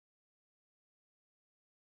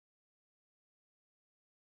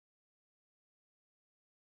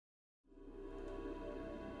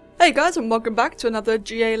Hey guys, and welcome back to another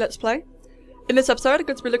GA Let's Play. In this episode I'm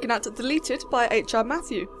going to be looking at Deleted by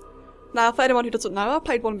HRmatthew. Now, for anyone who doesn't know, I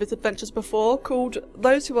played one of his adventures before called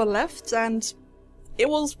Those Who Are Left, and it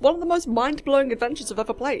was one of the most mind-blowing adventures I've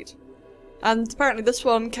ever played. And apparently this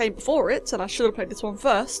one came before it, and I should have played this one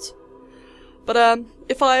first. But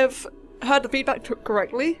if I've heard the feedback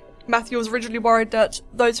correctly, Matthew was originally worried that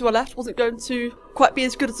Those Who Are Left wasn't going to quite be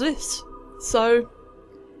as good as this. So,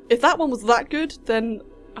 if that one was that good, then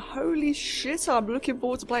holy shit, I'm looking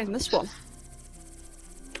forward to playing this one.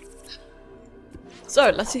 So,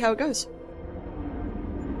 let's see how it goes.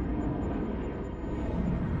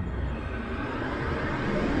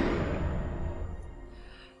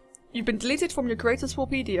 You've been deleted from your creator's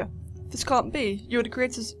Sporepedia. This can't be. You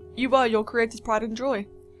were your creator's pride and joy.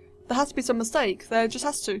 There has to be some mistake. There just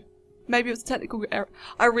has to. Maybe it was a technical error.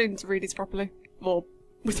 I really need to read these properly. Or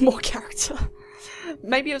with more character.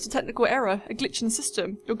 Maybe it was a technical error, a glitch in the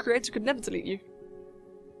system. Your creator could never delete you.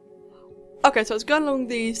 Okay, so it's going along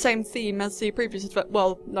the same theme as the previous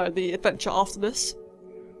the adventure after this.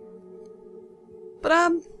 But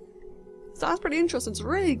sounds pretty interesting. It's a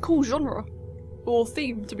really cool genre or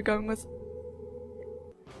theme to be going with.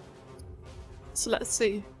 So let's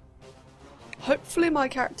see. Hopefully my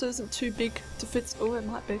character isn't too big to fit. Oh, it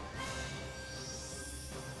might be.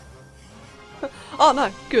 Oh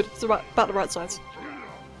no, good. It's about the right size.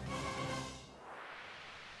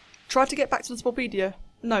 Try to get back to the Sporepedia.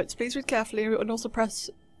 Notes, please read carefully and also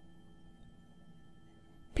press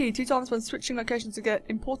P 2 times when switching locations to get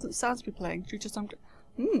important sounds to be playing due to some...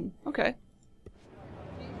 okay.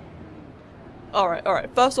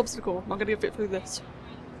 Alright. First obstacle. I'm gonna get through this.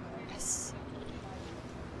 Yes.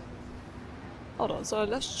 Hold on, so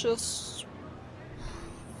let's just...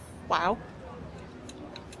 Wow.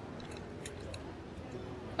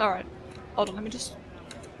 Alright. Hold on, let me just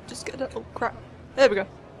get it. Oh crap. There we go.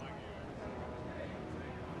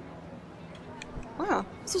 Wow,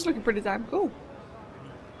 this is looking pretty damn cool.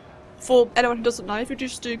 For anyone who doesn't know, if you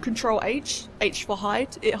just do Control H for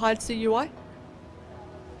hide, it hides the UI.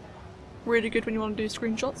 Really good when you want to do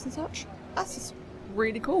screenshots and such. That's just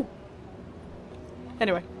really cool.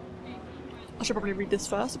 Anyway, I should probably read this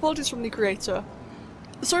first. Apologies from the creator.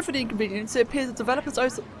 Sorry for the inconvenience. It appears the developer's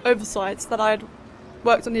oversight that I had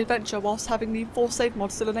worked on the adventure whilst having the force save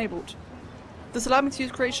mod still enabled. This allowed me to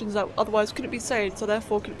use creations that otherwise couldn't be saved, so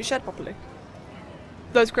therefore couldn't be shared properly.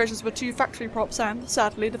 Those creations were 2 factory props and,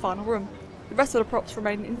 sadly, the final room. The rest of the props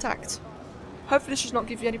remain intact. Hopefully this should not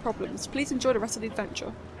give you any problems. Please enjoy the rest of the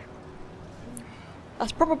adventure.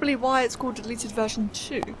 That's probably why it's called Deleted version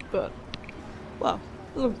 2, but, well,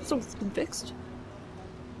 as long as it's been fixed.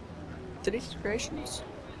 Deleted creations.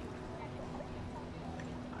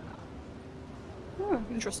 Oh,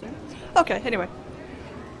 interesting. Okay, anyway.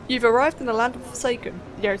 You've arrived in the land of Forsaken.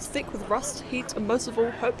 The air is thick with rust, heat, and most of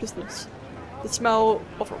all, hopelessness. The smell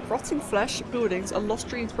of rotting flesh, buildings, and lost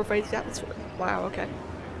dreams pervades the atmosphere. Wow, okay.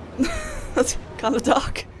 That's kind of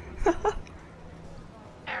dark.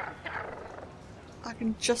 I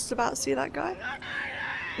can just about see that guy.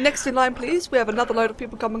 Next in line, please. We have another load of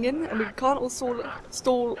people coming in, and we can't all stall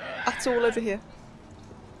at all over here.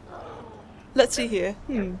 Let's see here.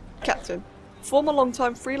 Captain. Former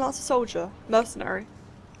long-time freelancer soldier, mercenary.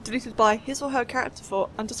 Deleted by his or her character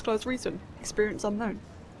for undisclosed reason. Experience unknown.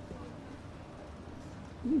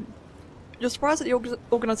 You're surprised at the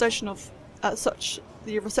organisation of,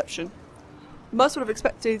 the reception. Most would have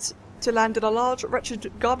expected to land in a large,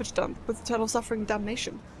 wretched garbage dump with eternal suffering and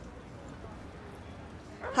damnation.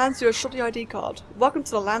 Hands you a shoddy ID card. Welcome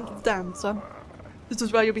to the land of the damned, son. This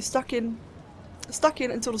is where you'll be stuck in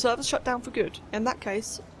until the servers shut down for good. In that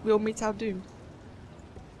case, we'll meet our doom.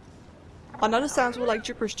 I know this sounds all like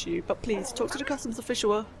gibberish to you, but please, talk to the customs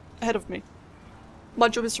official ahead of me. My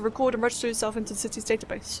job is to record and register yourself into the city's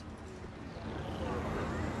database.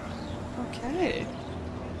 Okay.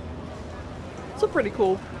 It's a pretty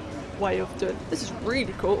cool way of doing it. This is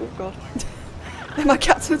really cool. Oh god. My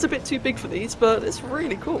captain's a bit too big for these, but it's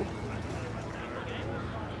really cool.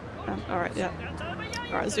 Alright, yeah.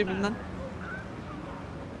 Alright, zoom in then.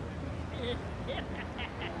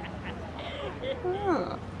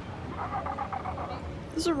 Ah.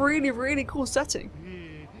 This is a really, really cool setting.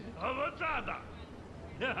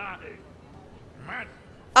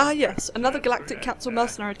 Ah yes, another Galactic Council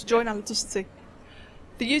mercenary to join our little city.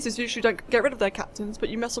 The users usually don't get rid of their captains, but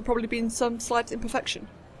you must have probably been some slight imperfection.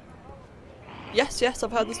 Yes,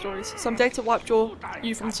 I've heard the stories. Some data wiped you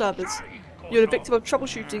from the servers. You're the victim of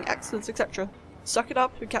troubleshooting, accidents, etc. Suck it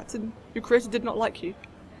up, your creator did not like you.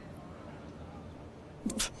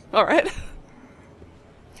 Alright.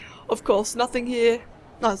 Of course, nothing here...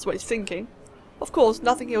 No, that's what he's thinking. Of course,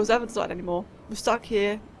 nothing here was ever designed anymore. We're stuck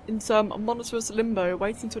here in some monotonous limbo,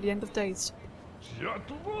 waiting until the end of days.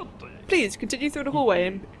 Please continue through the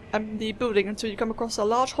hallway and the building until you come across a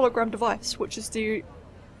large hologram device, which is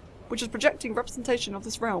projecting representation of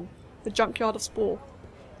this realm, the junkyard of Spore.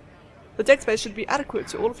 The database should be adequate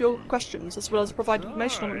to all of your questions, as well as provide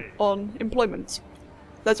information on employment.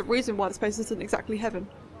 There's a reason why this place isn't exactly heaven.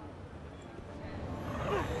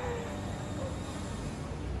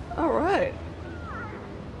 Alright.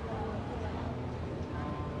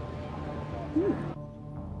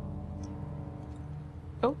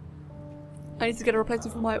 Oh. I need to get a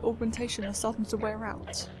replacement for my augmentation that's starting to wear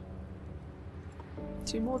out.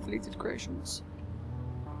 2 more deleted creations.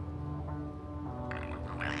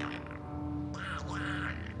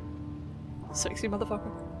 Sexy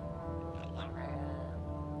motherfucker.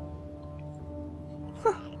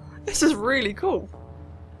 This is really cool.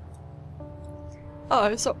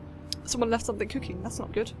 Oh, so someone left something cooking. That's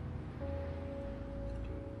not good.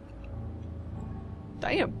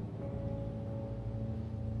 Damn.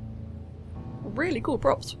 Really cool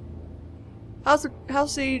props. How's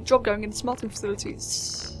the job going in the smelting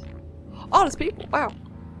facilities? Oh, there's people. Wow.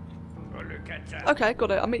 Okay,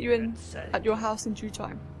 got it. I'll meet you at your house in due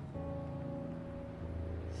time.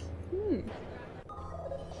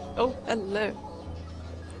 Oh, hello.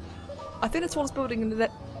 I think the tallest building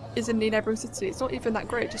is in the neighbouring city. It's not even that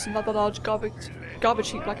great, just another large garbage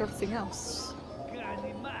heap like everything else.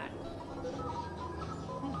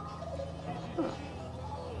 Huh.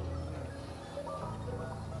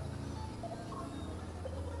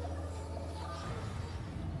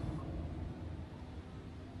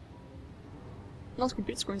 Nice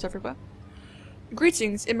computer screens everywhere.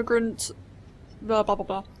 Greetings, immigrant... blah blah blah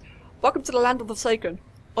blah. Welcome to the land of the Forsaken.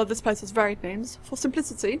 Or this place has varied names. For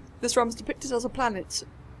simplicity, this realm is depicted as a planet,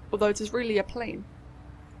 although it is really a plane.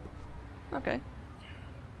 Okay.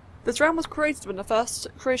 This realm was created when the first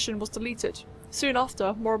creation was deleted. Soon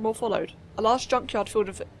after, more and more followed. A large junkyard filled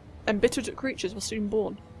with embittered creatures was soon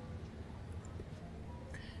born.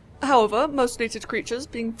 However, most deleted creatures,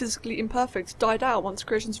 being physically imperfect, died out once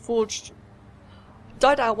creations forged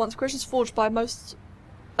by most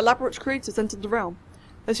elaborate creators entered the realm.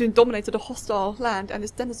 They soon dominated a hostile land and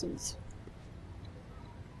its denizens.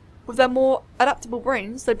 With their more adaptable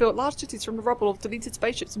brains, they built large cities from the rubble of deleted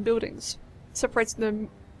spaceships and buildings.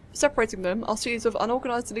 Separating them are seas of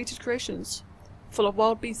unorganized deleted creations, full of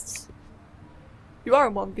wild beasts. You are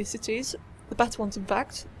in one of these cities, the better ones in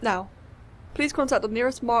fact. Now, please contact the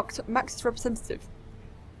nearest marked Max's representative.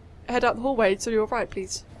 Head out the hallway to your right,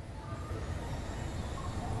 please.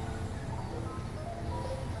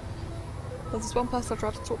 There's this one person I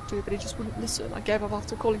tried to talk to, but he just wouldn't listen. I gave up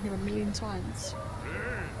after calling him 1,000,000 times.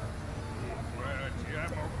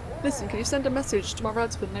 Listen, can you send a message to my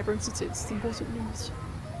relative in the neighbouring city? It's important news.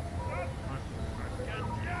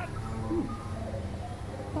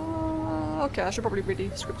 Okay, I should probably read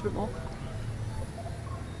the script a bit more.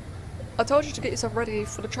 I told you to get yourself ready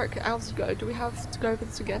for the trek hours ago. Do we have to go over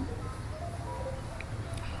this again?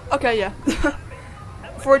 Okay, yeah.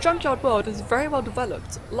 For a junkyard world, it is very well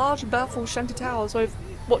developed. Large, baleful shanty towers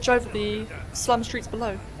watch over the slum streets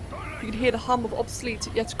below. You can hear the hum of obsolete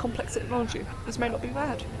yet complex technology. This may not be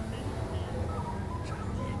bad.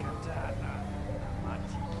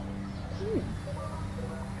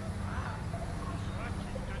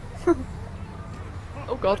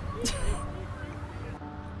 Oh god.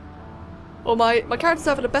 Well, my character's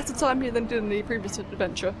having a better time here than did in the previous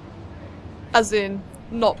adventure. As in,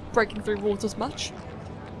 not breaking through walls as much.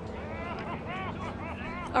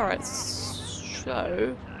 Alright,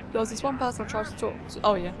 so... there was this one person I tried to talk to.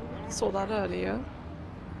 Oh yeah, saw that earlier.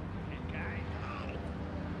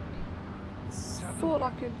 Thought I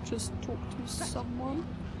could just talk to someone.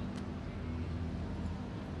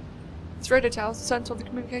 This radio tower is the centre of the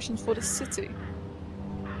communications for the city.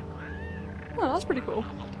 Oh, that's pretty cool.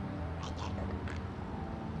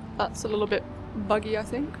 That's a little bit buggy, I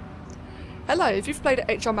think. Hello, if you've played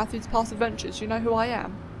HRmatthew's past adventures, you know who I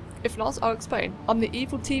am. If not, I'll explain. I'm the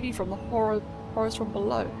evil TV from the horrors from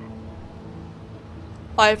below.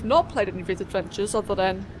 I have not played any of his adventures other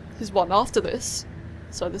than his one after this,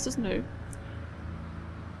 so this is new.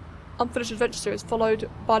 Unfinished Adventure series followed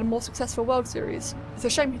by the more successful World series. It's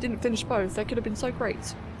a shame he didn't finish both, they could have been so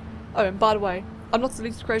great. Oh, and by the way, I'm not a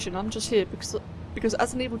deleted creation, I'm just here because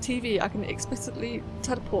as an evil TV I can explicitly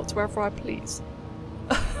teleport to wherever I please.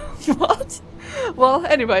 What? Well,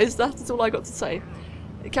 anyways, that is all I got to say.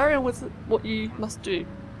 Carry on with what you must do.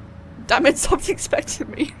 Damn it, stop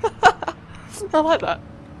expecting me. I like that.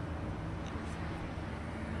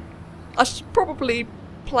 I should probably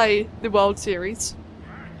play the World series.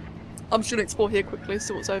 I'm just going to explore here quickly,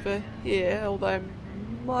 see what's over here, although it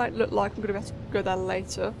might look like I'm going to have to go there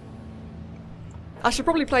later. I should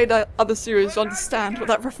probably play the other series to understand what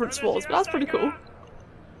that reference was, but that's pretty cool.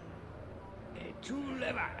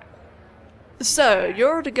 So,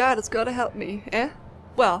 you're the guy that's got to help me, eh?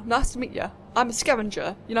 Well, nice to meet you. I'm a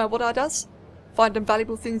scavenger. You know what I does? Finding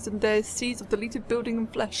valuable things in their seas of deleted building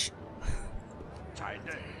and flesh.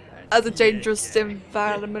 As a dangerous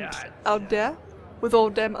environment out there, with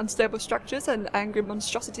all them unstable structures and angry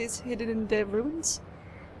monstrosities hidden in their ruins.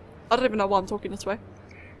 I don't even know why I'm talking this way.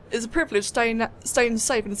 It's a privilege staying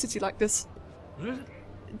safe in a city like this.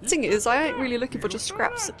 Thing is, I ain't really looking for just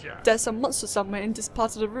scraps. There's some monster somewhere in this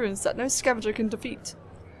part of the ruins that no scavenger can defeat.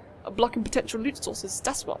 Blocking potential loot sources,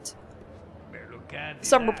 that's what.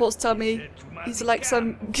 Some reports tell me he's like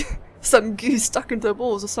some goo stuck into the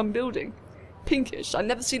walls of some building. Pinkish, I've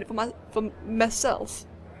never seen it for myself.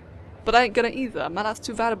 But I ain't gonna either, man, that's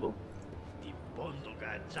too valuable.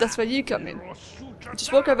 That's where you come in.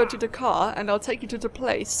 Just walk over to the car and I'll take you to the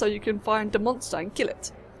place so you can find the monster and kill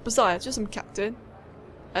it. Besides, you're some captain.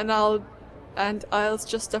 And I'll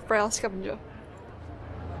just a frail scavenger.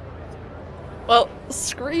 Well,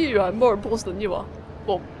 screw you, I'm more important than you are.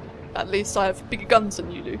 Well, at least I have bigger guns than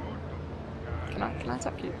you do. Can I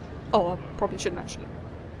attack you? Oh, I probably shouldn't actually.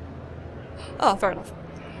 Ah, fair enough.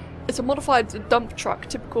 It's a modified dump truck,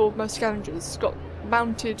 typical of most scavengers. It's got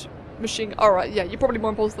mounted machine. Alright, yeah, you're probably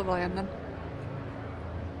more important than I am then.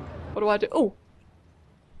 What do I do? Oh!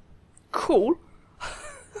 Cool!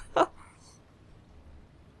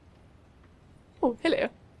 Oh, hello.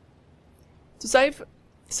 To save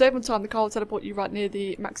on time, the car will teleport you right near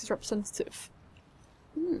the Max's representative.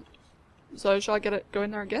 So, shall I go in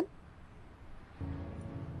there again?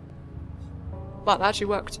 Wow, that actually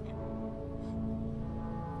worked.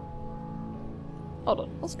 Hold on,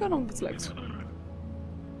 what's going on with his legs?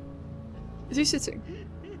 Is he sitting?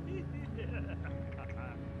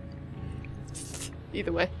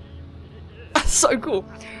 Either way. That's so cool.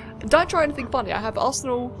 Don't try anything funny. I have an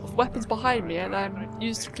arsenal of weapons behind me and I'm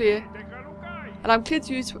clear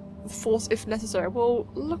to use force if necessary. Well,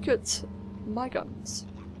 look at my guns.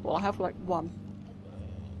 Well, I have like one.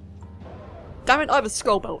 Damn it, I have a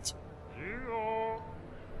skull belt.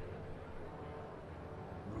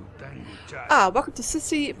 Ah, welcome to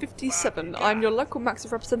City 57. I'm your local Max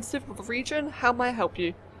representative of the region. How may I help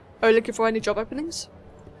you? Are you looking for any job openings?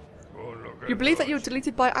 You believe that you were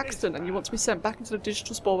deleted by accident and you want to be sent back into the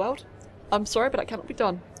digital Spore world? I'm sorry, but that cannot be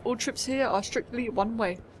done. All trips here are strictly one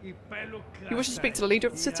way. You wish to speak to the leader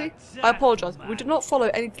of the city? I apologise, but we do not follow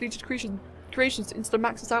any deleted creations into the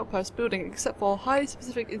Max's outpost building except for highly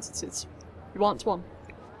specific instances. You aren't one.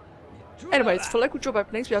 Anyways, for local job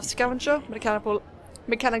openings we have scavenger,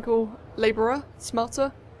 mechanical labourer,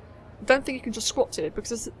 smelter. Don't think you can just squat here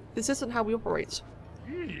because this isn't how we operate.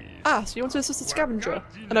 Ah, so you want to assist the scavenger?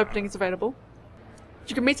 An opening is available.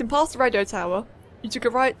 You can meet him past the radio tower. You took a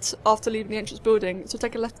right after leaving the entrance building, so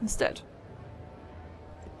take a left instead.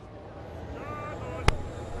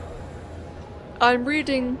 I'm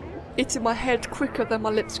reading it in my head quicker than my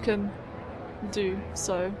lips can do,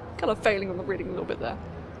 so kind of failing on the reading a little bit there.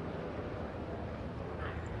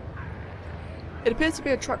 It appears to be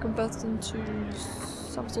a truck converted into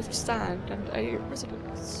some sort of stand and a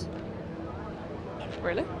residence.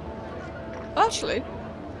 Really? Actually?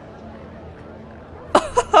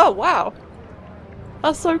 Oh wow!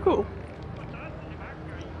 That's so cool!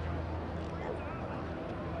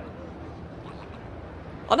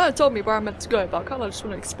 I know it told me where I'm meant to go, but I kind of just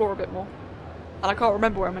want to explore a bit more. And I can't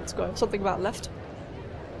remember where I'm meant to go. Something about left.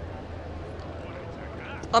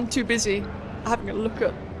 I'm too busy having a look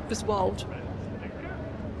at this world.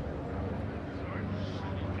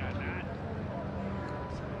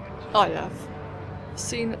 I have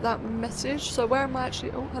seen that message, so where am I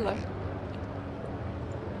actually? Oh, hello.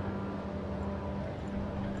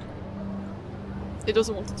 It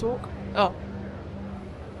doesn't want to talk? Oh.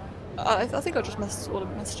 I think I just missed all of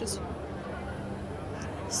the messages.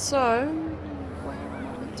 So, where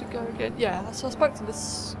am I meant to go again? Yeah, so I spoke to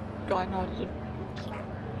this guy, no I didn't.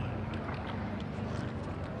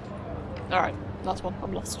 Alright, last one,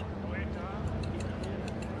 I'm lost.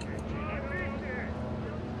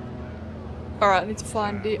 Alright, I need to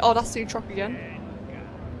find the... Oh, that's the truck again.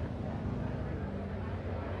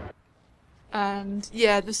 And,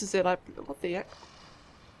 yeah, this is it. What the heck?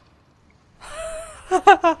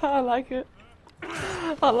 I like it.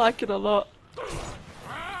 I like it a lot.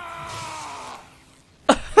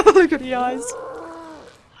 Look at the eyes.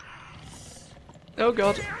 Oh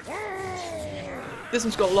god. This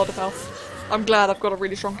one's got a lot of health. I'm glad I've got a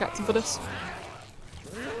really strong captain for this.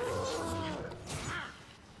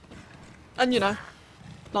 And you know,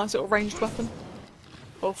 nice little ranged weapon.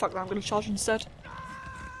 Oh fuck that, I'm gonna charge instead.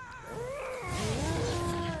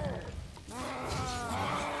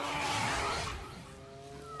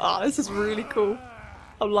 Ah, this is really cool.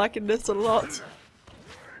 I'm liking this a lot.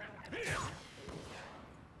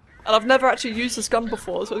 And I've never actually used this gun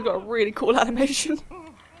before, so it's got a really cool animation.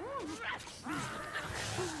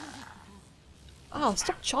 Ah,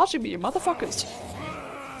 stop charging me, you motherfuckers.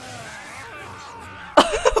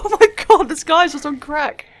 Oh my god, this guy's just on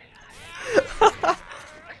crack.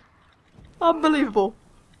 Unbelievable.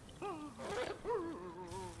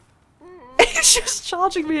 He's just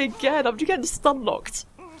charging me again. I'm getting stun locked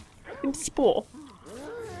in Spore.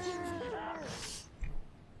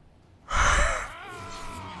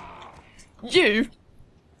 You?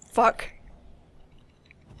 Fuck.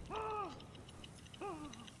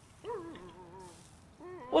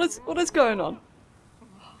 What is going on?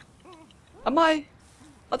 Am I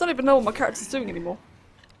don't even know what my character's doing anymore.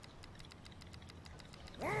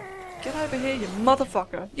 Get over here, you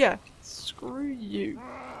motherfucker. Yeah, screw you.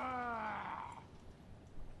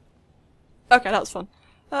 Okay, that was fun.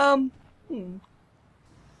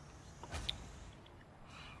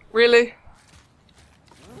 Really?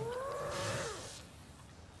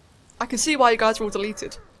 I can see why you guys were all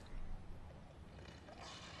deleted.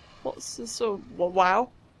 What's this? Oh, wow.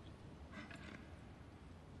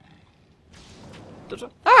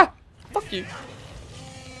 Ah! Fuck you.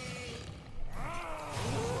 I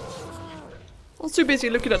was too busy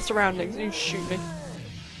looking at surroundings. You shoot me.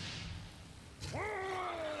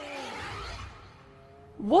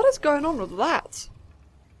 What is going on with that?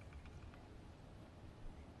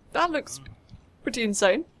 That looks pretty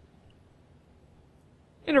insane.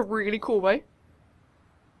 In a really cool way.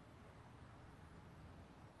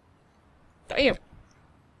 Damn.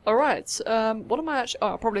 Alright, what am I actually— oh,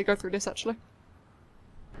 I'll probably go through this actually.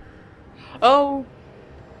 Oh.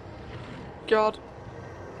 God.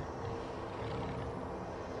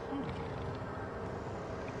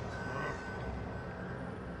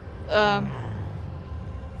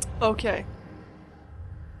 Okay.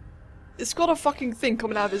 It's got a fucking thing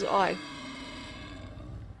coming out of his eye.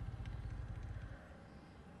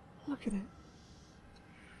 Look at it.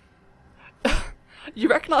 You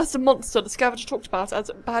recognise the monster the scavenger talked about as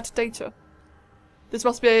bad data. This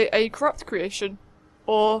must be a corrupt creation,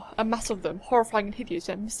 or a mass of them, horrifying and hideous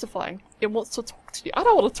and mystifying. It wants to talk to you. I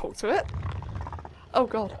don't want to talk to it. Oh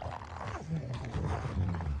god.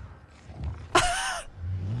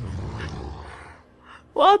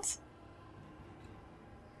 What?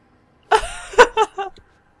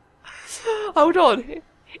 Hold on.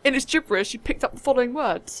 In its gibberish, she picked up the following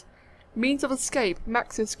words. Means of escape,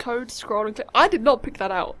 Maxis, code, scroll, and click. I did not pick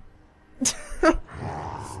that out.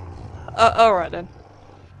 Alright then.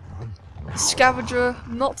 Scavenger,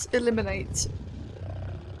 not eliminate.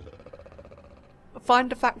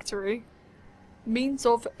 Find a factory. Means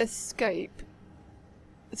of escape.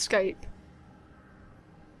 Escape.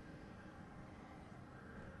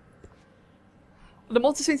 The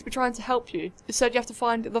monster seems to be trying to help you. It said you have to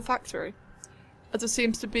find the factory, as it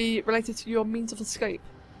seems to be related to your means of escape.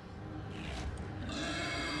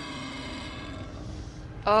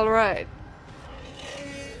 Alright.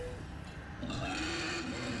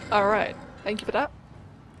 Alright. Thank you for that.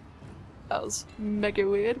 That was mega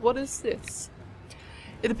weird. What is this?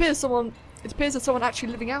 It appears there's someone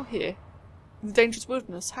actually living out here in the dangerous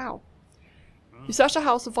wilderness. How? You search the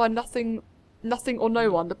house and find nothing or no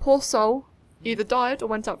one. The poor soul either died or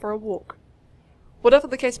went out for a walk. Whatever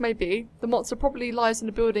the case may be, the monster probably lies in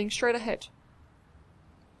the building straight ahead.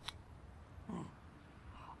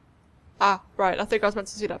 Ah, right, I think I was meant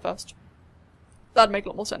to see that first. That'd make a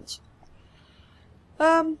lot more sense.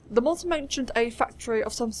 The monster mentioned a factory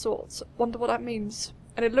of some sort. Wonder what that means.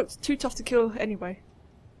 And it looked too tough to kill anyway.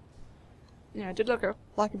 Yeah, it did look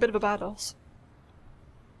like a bit of a badass.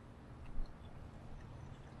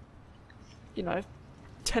 You know,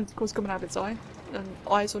 tentacles coming out of its eye, and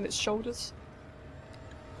eyes on its shoulders.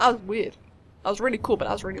 That was weird. That was really cool, but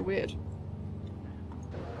that was really weird.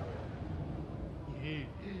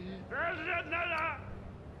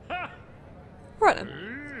 Right then.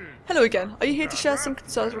 Hello again. Are you here to share some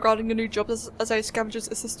concerns regarding your new job as a scavenger's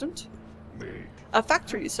assistant? A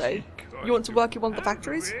factory, you say? You want to work in one of the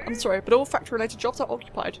factories? I'm sorry, but all factory-related jobs are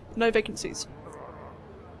occupied. No vacancies.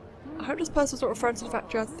 I hope this person's not referring to the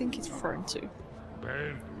factory I think he's referring to.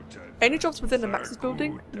 Any jobs within the Maxis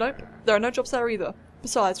building? Nope. There are no jobs there either.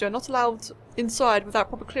 Besides, you are not allowed inside without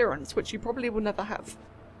proper clearance, which you probably will never have.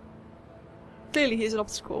 Clearly he is an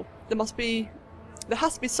obstacle. There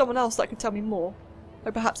has to be someone else that can tell me more.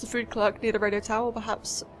 Or perhaps the food clerk near the radio tower, or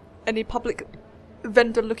perhaps any public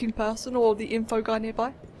vendor looking person or the info guy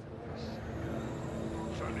nearby.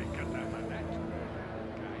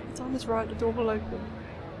 The time is right, the door will open.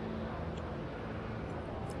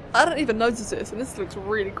 I don't even notice this, and this looks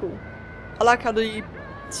really cool. I like how the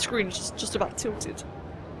screen is just about tilted.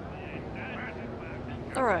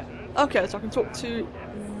 Alright, okay, so I can talk to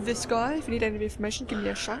this guy. If you need any information, give me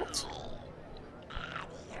a shout.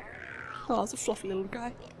 Oh, it's a fluffy little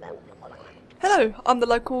guy. Hello, I'm the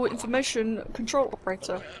local information control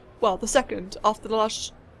operator. Well, the second, after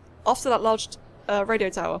that large radio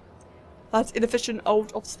tower. That inefficient,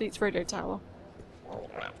 old, obsolete radio tower.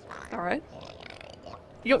 Alright.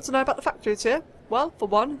 You want to know about the factories here? Well, for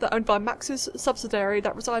one, they're owned by Max's subsidiary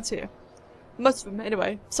that resides here. Most of them,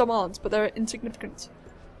 anyway. Some aren't, but they're insignificant.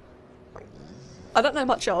 I don't know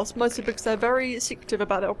much else, mostly because they're very secretive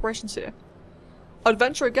about their operations here. I'd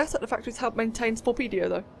venture a guess that the factories help maintain Sporepedia,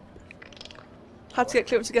 though. How to get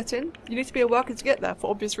clearance to get in? You need to be a worker to get there,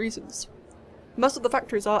 for obvious reasons. Most of the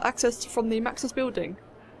factories are accessed from the Max's building,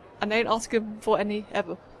 and they ain't asking for any,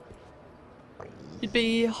 ever. You'd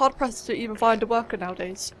be hard-pressed to even find a worker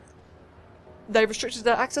nowadays. They've restricted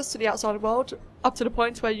their access to the outside world, up to the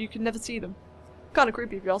point where you can never see them. Kinda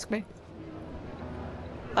creepy if you ask me.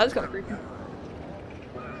 That is kinda creepy.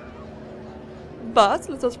 But,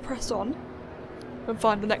 let us press on and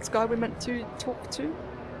find the next guy we're meant to talk to.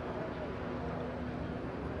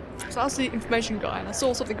 So that's the information guy, and I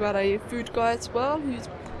saw something about a food guy as well, who's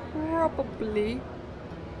probably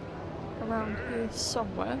around here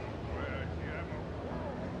somewhere.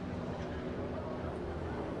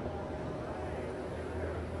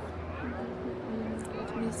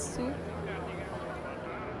 Let me see.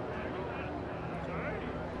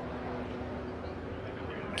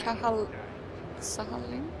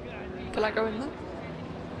 Sahaling? Can I go in there?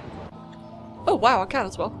 Oh wow, I can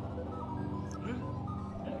as well.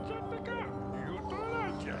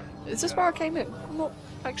 Is this where I came in? I'm not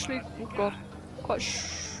actually, oh god, quite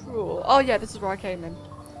sure. Oh yeah, this is where I came in.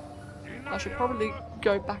 I should probably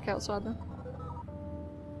go back outside then.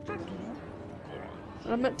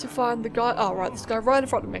 And I'm meant to find the guy, oh right, this guy right in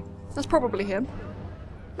front of me. That's probably him.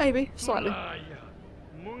 Maybe, slightly.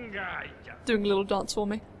 Doing a little dance for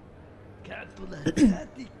me.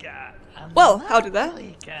 Well, howdy there.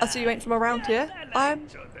 I see you ain't from around here.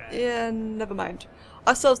 Yeah, never mind.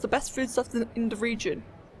 I sells the best food stuff in the region.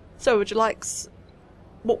 So,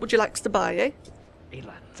 what would you like to buy, eh?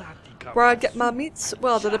 Where I get my meats?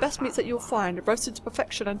 Well, they're the best meats that you'll find, roasted to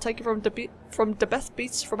perfection and taken from the best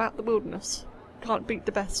beasts from out the wilderness. Can't beat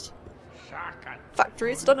the best.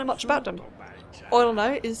 Factories, don't know much about them. All I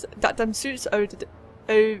know is that them suits over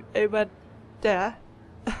there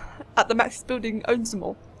at the Max's building owns them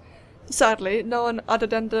all. Sadly, no one other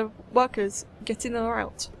than the workers get in or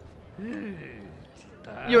out. You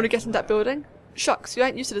wanna get in that building? Shucks, you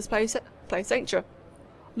ain't used to this place, ain't you?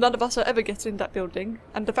 None of us are ever getting in that building,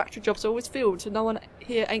 and the factory jobs are always filled, so no one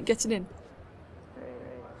here ain't getting in.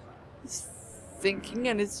 He's thinking,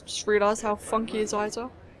 and he's just realised how funky his eyes are.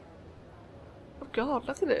 Oh god,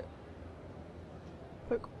 look at it.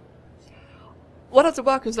 Look. One of the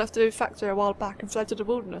workers left the factory a while back and fled to the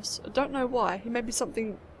wilderness. I don't know why. He may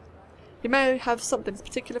have something this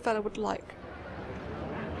particular fellow would like.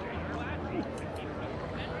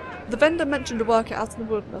 The vendor mentioned a worker out in the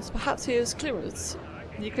wilderness. Perhaps he has clearance.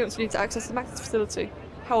 The clearance you need to access the Max's facility.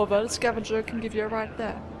 However, the scavenger can give you a ride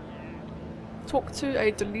there. Talk to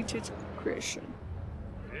a deleted creation.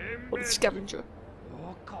 Or the scavenger.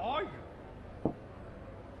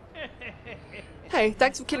 Hey,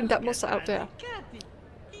 thanks for killing that monster out there.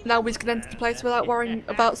 Now we can enter the place without worrying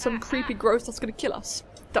about some creepy growth that's going to kill us.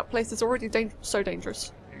 That place is already so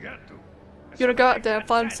dangerous. You wanna go out there and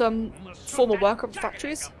find some formal work of the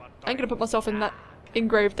factories? I ain't gonna put myself in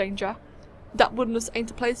grave danger. That wilderness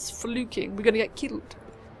ain't a place for looking. We're gonna get killed.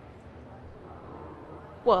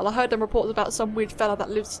 Well, I heard them reports about some weird fella that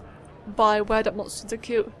lives by where that monster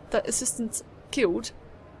that assistant killed.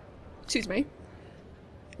 Excuse me.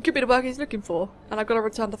 Could be the work he's looking for, and I've got to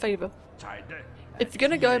return the favour. If you're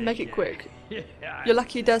gonna go, make it quick. You're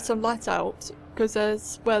lucky there's some lights out, because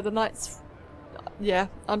there's where the night's. Yeah,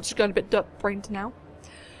 I'm just going a bit dirt-brained now.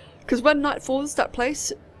 Because when night falls, that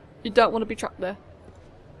place, you don't want to be trapped there.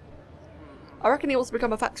 I reckon he wants to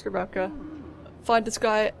become a factory worker. Find this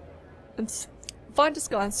guy and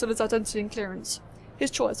steal his identity and clearance.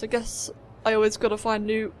 His choice. I guess I always got to find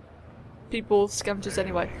new people, scavengers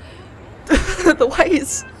anyway. The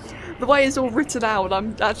way it's all written out,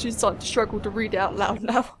 I'm actually starting to struggle to read it out loud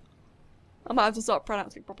now. I might have to start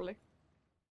pronouncing properly.